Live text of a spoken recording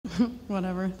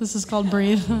Whatever. This is called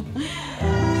Breathe.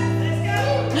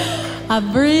 I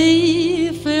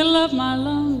breathe, fill up my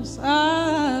lungs.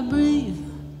 I breathe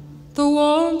the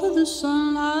warmth of the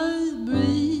sun. I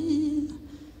breathe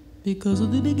because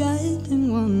of the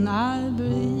beguiling one. I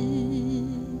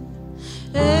breathe,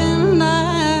 and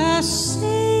I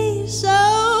see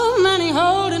so many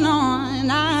holding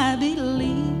on. I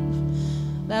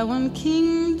believe that when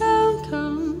kingdom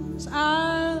comes,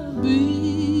 I'll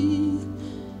be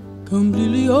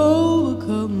completely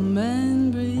overcome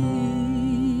and breathe.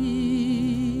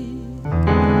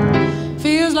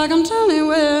 Feels like I'm turning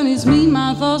when it's me,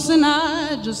 my thoughts and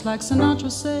I. Just like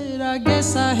Sinatra said, I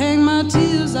guess I hang my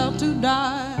tears out to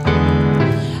die.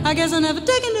 I guess I never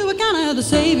take into account I had the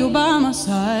Savior by my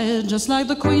side. Just like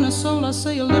the Queen of Soul, I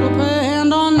say a little prayer,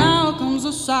 and on now comes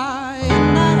a sigh.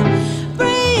 And I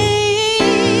breathe,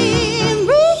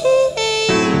 breathe,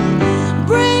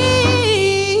 breathe,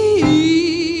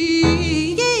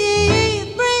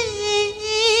 breathe,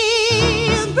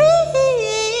 breathe,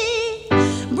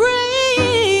 breathe.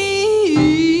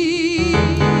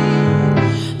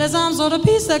 There's some sort of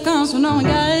peace that comes from knowing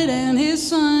God and His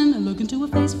Son. Look into a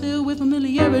face filled with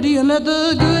familiarity and let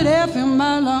the good air fill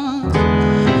my lungs.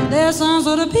 There's some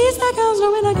sort of peace that comes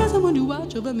knowing I got someone to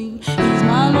watch over me. He's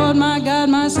my Lord, my God,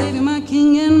 my Savior, my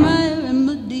King, and my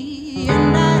remedy.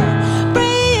 And I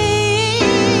breathe,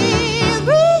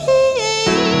 breathe,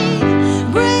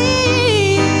 breathe, breathe, breathe,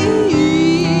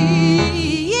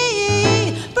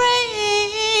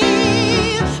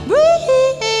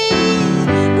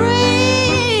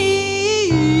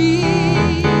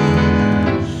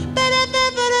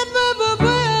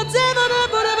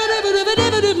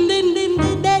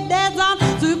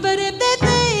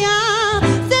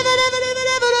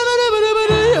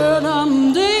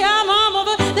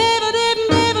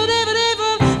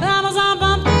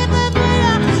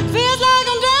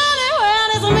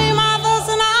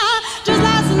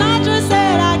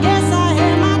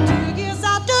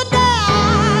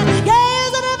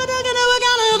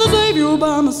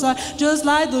 just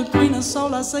like the Queen of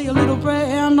Soul, I say a little prayer,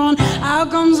 and on out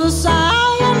comes a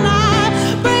sigh.